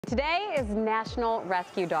Today is National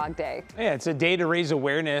Rescue Dog Day. Yeah, it's a day to raise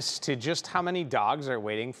awareness to just how many dogs are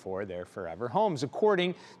waiting for their forever homes.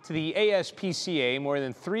 According to the ASPCA, more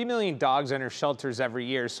than 3 million dogs enter shelters every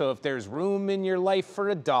year. So if there's room in your life for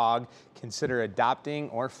a dog, consider adopting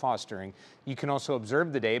or fostering. You can also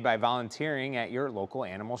observe the day by volunteering at your local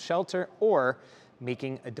animal shelter or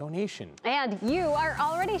making a donation. And you are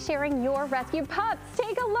already sharing your rescued pups.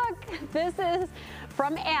 Take a look. This is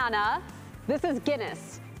from Anna. This is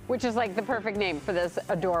Guinness, which is like the perfect name for this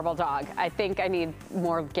adorable dog. I think I need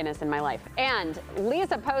more Guinness in my life. And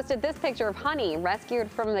Lisa posted this picture of Honey, rescued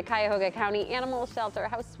from the Cuyahoga County Animal Shelter.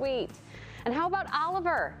 How sweet. And how about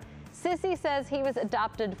Oliver? Sissy says he was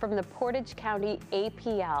adopted from the Portage County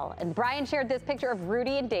APL. And Brian shared this picture of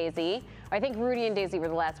Rudy and Daisy. I think Rudy and Daisy were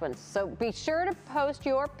the last ones. So be sure to post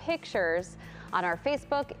your pictures on our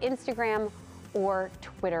Facebook, Instagram, or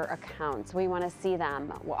Twitter accounts. We want to see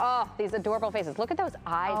them. Oh, these adorable faces. Look at those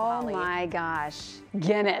eyes, Holly. Oh my gosh.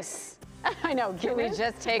 Guinness. I know, Can we Guinness.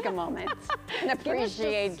 just take a moment and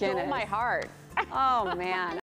appreciate Guinness? Stole my heart. Oh man.